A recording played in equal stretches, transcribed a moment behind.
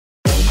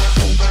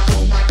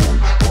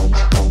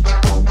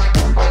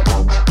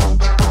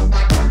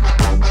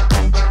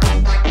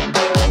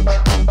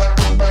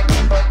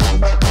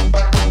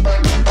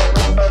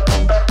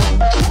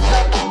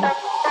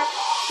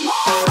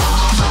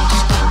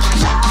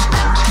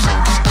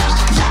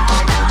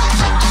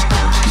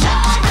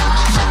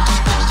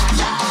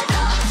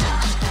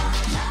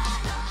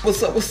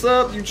What's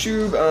up,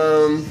 YouTube?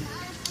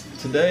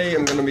 Today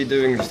I'm gonna be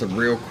doing just a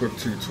real quick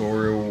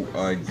tutorial.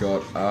 I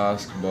got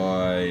asked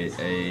by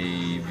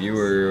a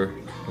viewer,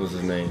 what was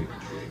his name?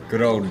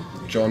 Good old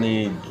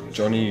Johnny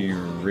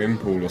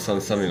Rimple or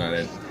something like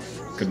that.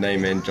 Good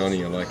name, man,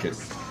 Johnny, I like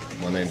it.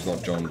 My name's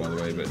not John, by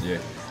the way, but yeah.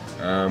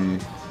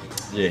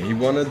 Yeah, he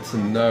wanted to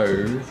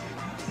know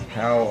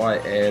how I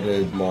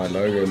added my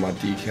logo, my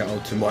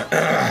decal to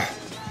my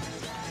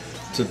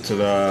to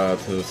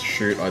the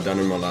shoot I done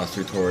in my last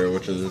tutorial,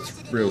 which is it's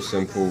real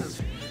simple.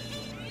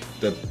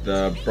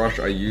 The brush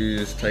I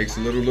use takes a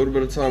little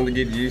bit of time to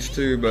get used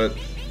to, but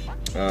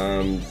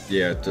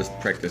yeah, just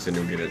practice and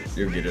you'll get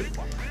it.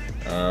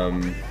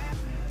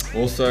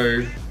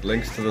 Also,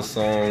 links to the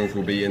songs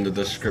will be in the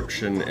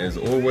description as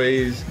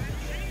always.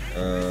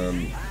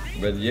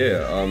 But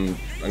yeah, I'm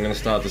gonna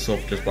start this off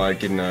just by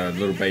getting a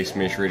little base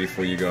mesh ready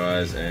for you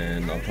guys,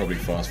 and I'll probably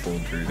fast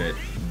forward through that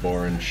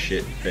boring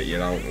shit that you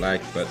don't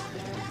like, but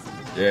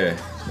yeah,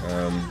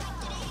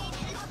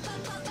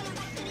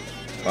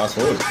 fast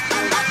forward.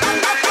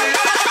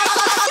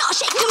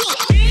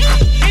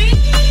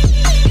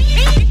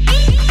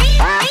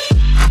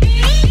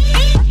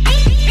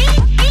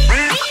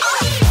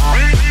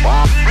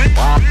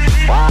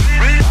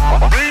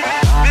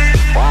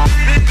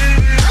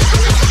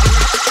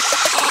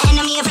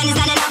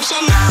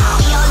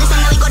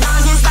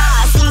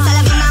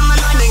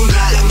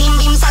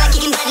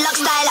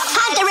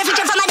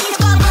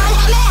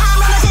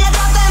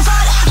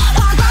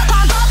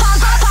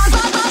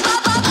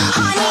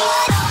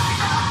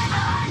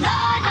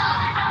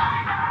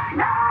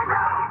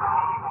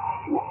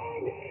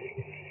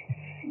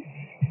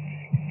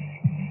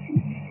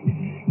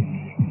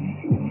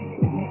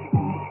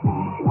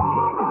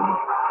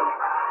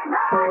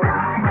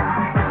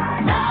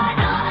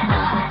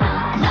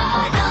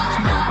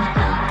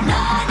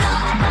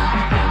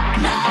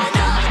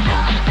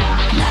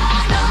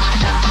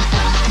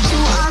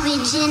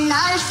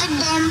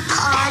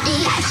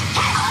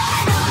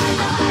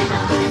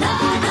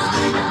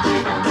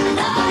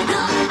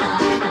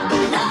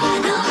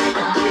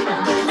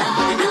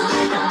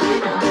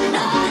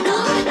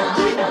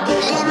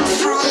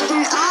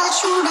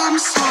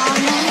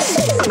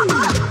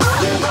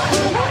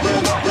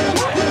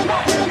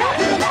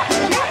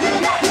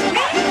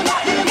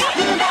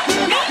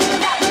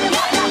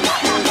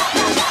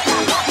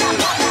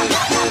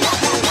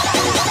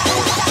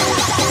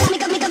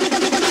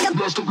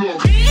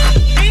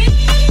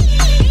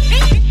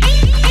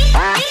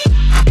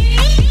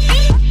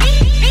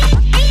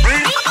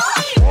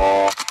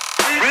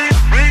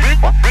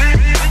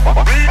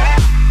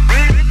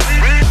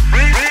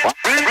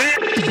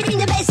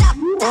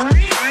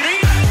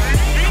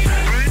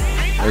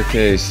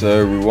 Okay,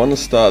 so we want to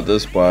start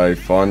this by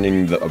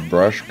finding a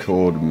brush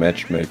called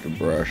Matchmaker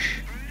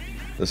Brush.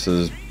 This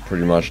is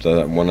pretty much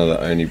one of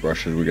the only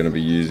brushes we're going to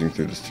be using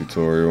through this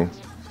tutorial.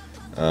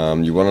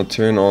 You want to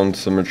turn on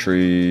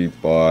symmetry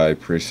by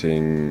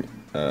pressing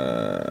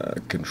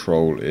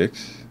Control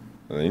X,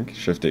 I think,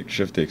 Shift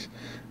X.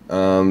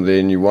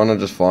 Then you want to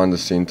just find the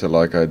center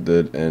like I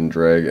did and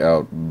drag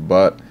out,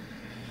 but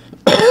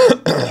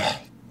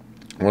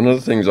one of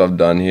the things I've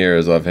done here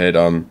is I've had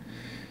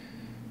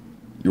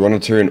you want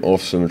to turn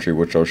off symmetry,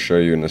 which I'll show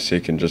you in a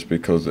second, just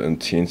because the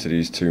intensity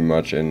is too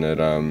much and it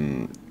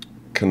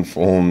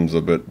conforms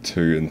a bit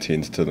too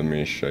intense to the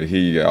mesh. So here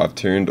you go, I've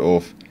turned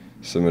off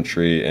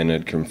symmetry and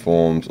it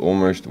conforms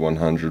almost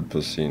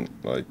 100%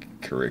 like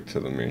correct to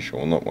the mesh,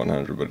 or not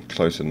 100 but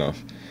close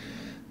enough.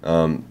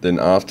 Then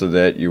after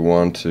that you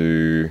want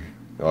to,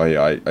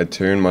 I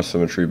turn my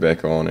symmetry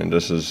back on, and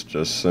this is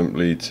just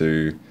simply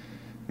to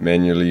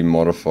manually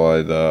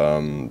modify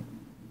the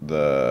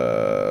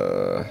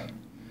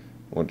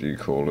what do you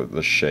call it,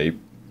 the shape.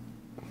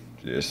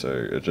 Yeah, so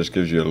it just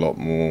gives you a lot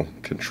more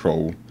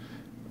control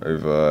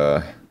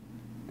over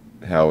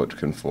how it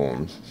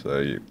conforms. So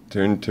you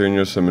turn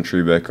your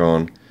symmetry back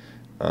on,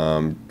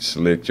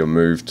 select your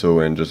move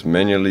tool and just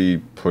manually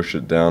push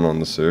it down on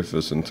the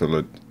surface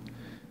until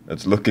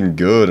it's looking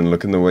good and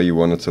looking the way you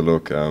want it to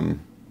look.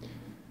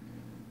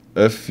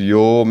 If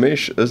your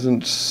mesh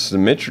isn't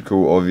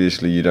symmetrical,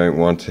 obviously you don't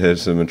want to have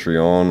symmetry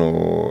on,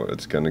 or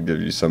it's going to give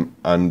you some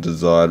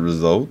undesired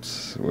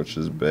results, which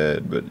is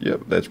bad. But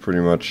yep, that's pretty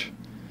much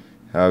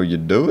how you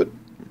do it.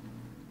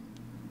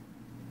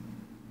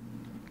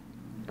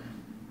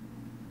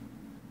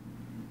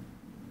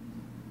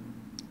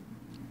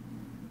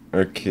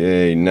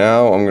 Okay,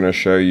 now I'm going to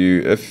show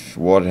you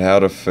how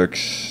to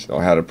fix,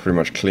 or how to pretty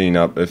much clean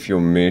up if your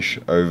mesh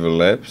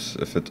overlaps.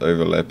 If it's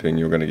overlapping,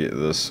 you're going to get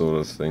this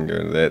sort of thing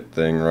going, that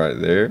thing right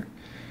there.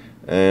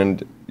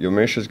 And your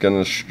mesh is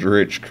going to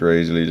stretch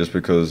crazily just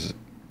because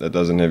it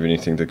doesn't have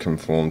anything to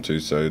conform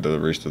to, so the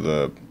rest of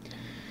the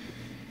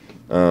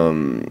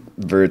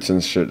verts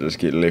and shit just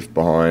get left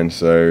behind.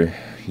 So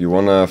you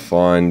want to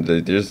find,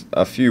 there's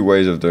a few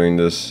ways of doing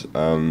this.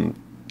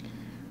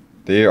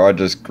 There I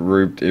just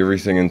grouped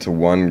everything into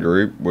one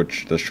group,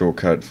 which the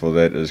shortcut for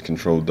that is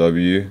Control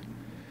W.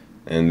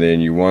 And then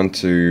you want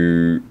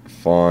to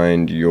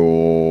find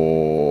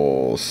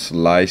your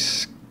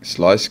slice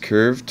slice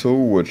curve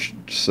tool, which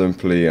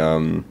simply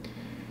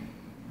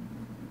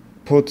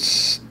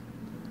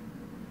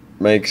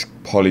makes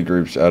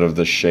polygroups out of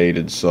the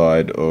shaded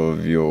side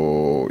of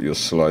your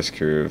slice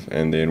curve.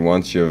 And then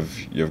once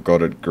you've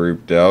got it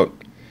grouped out,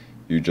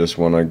 you just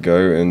want to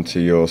go into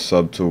your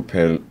subtool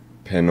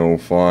panel,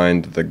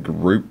 find the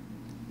group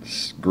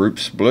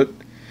split,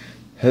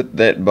 hit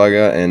that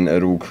bugger, and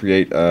it'll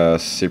create a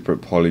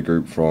separate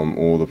polygroup from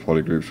all the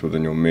polygroups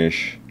within your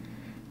mesh.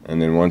 And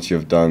then once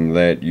you've done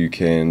that, you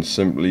can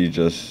simply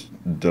just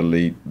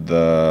delete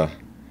the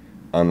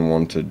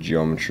unwanted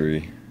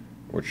geometry,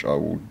 which I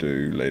will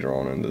do later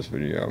on in this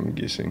video, I'm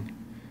guessing.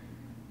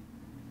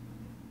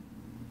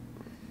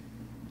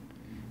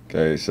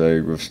 Okay,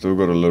 so we've still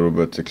got a little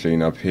bit to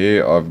clean up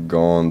here. I've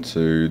gone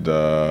to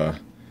the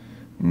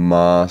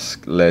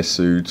mask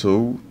lasso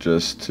tool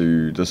this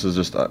is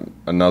just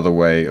another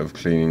way of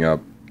cleaning up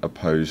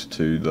opposed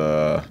to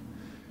the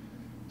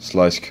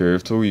slice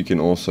curve tool. You can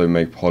also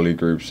make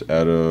polygroups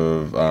out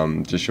of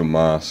just your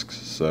masks.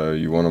 So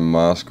you want to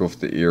mask off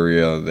the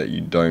area that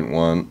you don't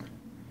want,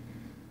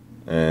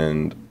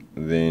 and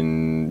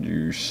then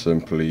you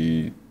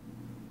simply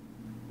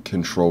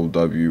Control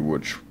W,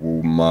 which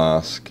will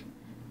mask,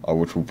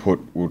 which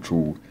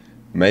will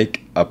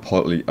make a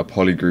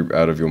polygroup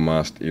out of your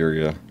masked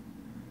area.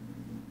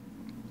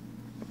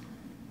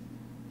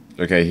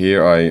 Okay,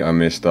 here I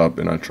messed up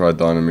and I tried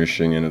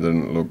dynameshing and it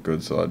didn't look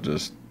good, so I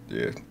just,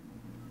 yeah,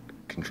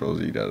 Control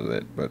Z out of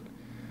that. But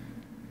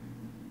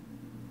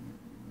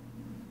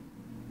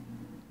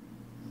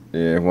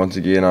yeah, once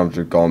again I've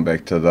just gone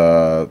back to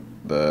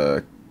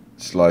the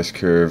slice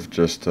curve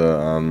just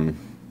to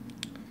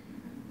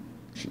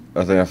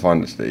I think I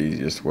find it's the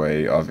easiest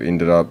way. I've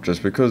ended up,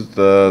 just because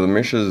the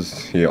mesh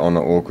is here on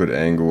an awkward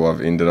angle, I've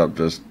ended up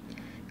just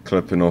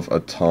clipping off a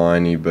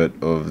tiny bit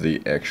of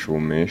the actual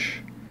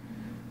mesh,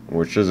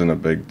 which isn't a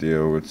big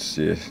deal. It's,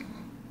 yeah,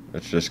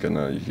 it's just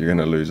you're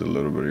gonna lose a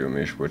little bit of your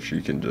mesh, which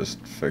you can just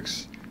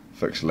fix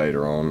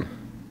later on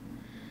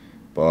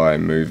by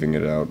moving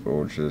it out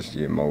or just,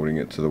 yeah, molding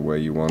it to the way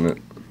you want it.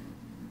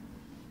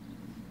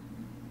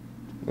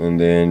 And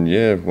then,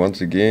 yeah, once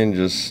again,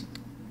 just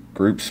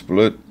group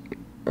split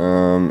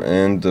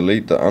and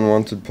delete the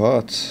unwanted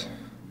parts.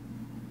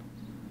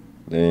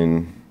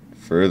 Then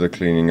further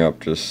cleaning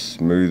up, just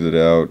smooth it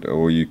out,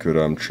 or you could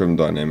trim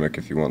dynamic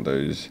if you want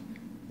those,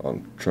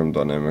 trim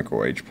dynamic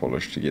or H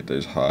polish to get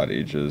those hard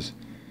edges.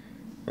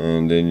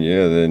 And then,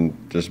 yeah, then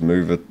just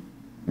move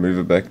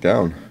it back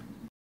down.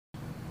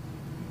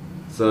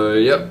 So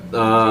yep,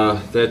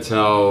 that's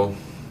how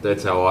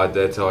I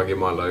get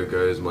my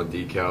logos, my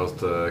decals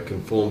to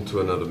conform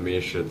to another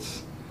mesh.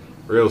 It's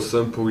real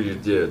simple.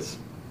 It's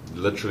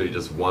literally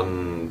just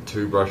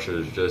two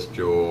brushes, just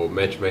your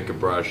matchmaker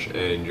brush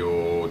and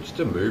just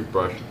a move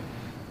brush.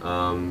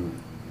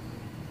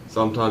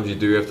 Sometimes you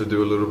do have to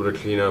do a little bit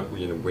of cleanup,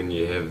 when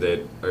you have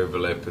that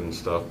overlap and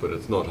stuff, but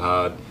it's not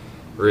hard,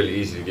 really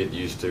easy to get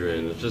used to,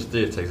 and it's just,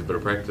 it takes a bit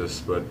of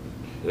practice. But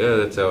yeah,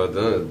 that's how I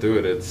do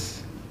it.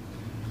 It's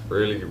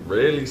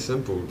really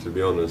simple, to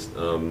be honest.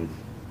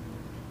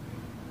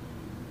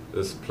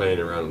 Just playing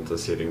around with the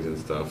settings and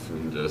stuff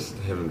and just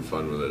having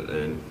fun with it,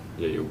 and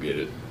yeah, you'll get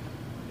it.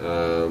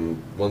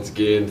 Once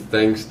again,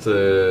 thanks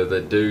to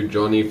that dude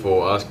Johnny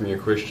for asking me a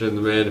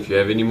question, man. If you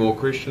have any more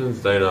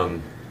questions,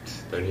 don't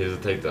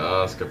hesitate to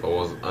ask if I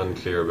was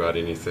unclear about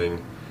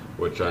anything,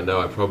 which I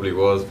know I probably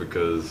was,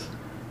 because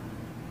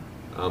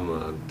I'm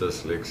a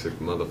dyslexic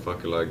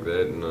motherfucker like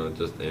that, and I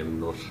just am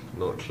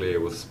not clear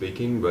with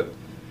speaking. But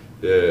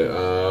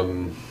yeah,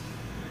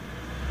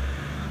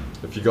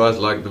 if you guys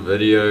like the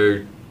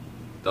video,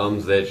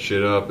 thumbs that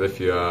shit up. If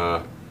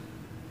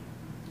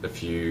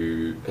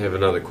you have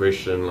another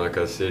question, like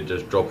I said,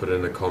 just drop it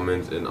in the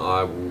comments and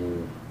I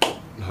will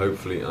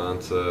hopefully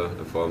answer.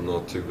 If I'm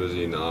not too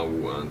busy, and I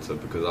will answer,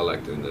 because I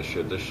like doing this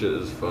shit. This shit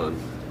is fun.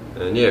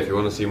 And yeah, if you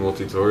want to see more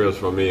tutorials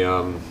from me,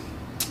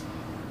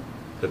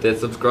 hit that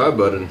subscribe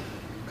button,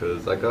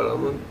 because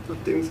I'm on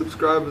 15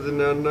 subscribers and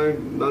now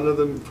none of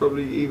them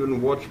probably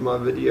even watch my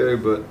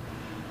videos,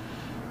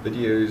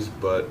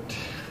 but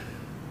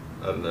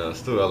I don't know,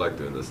 still I like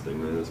doing this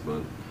thing, man. It's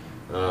fun.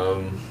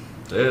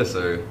 Yeah,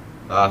 so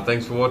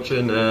thanks for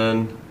watching,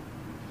 and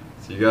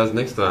see you guys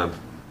next time.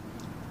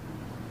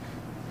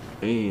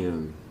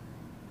 Damn,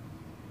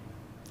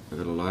 I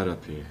got a light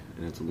up here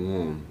and it's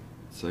warm.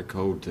 It's so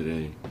cold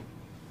today.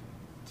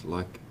 It's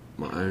like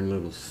my own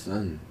little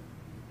sun.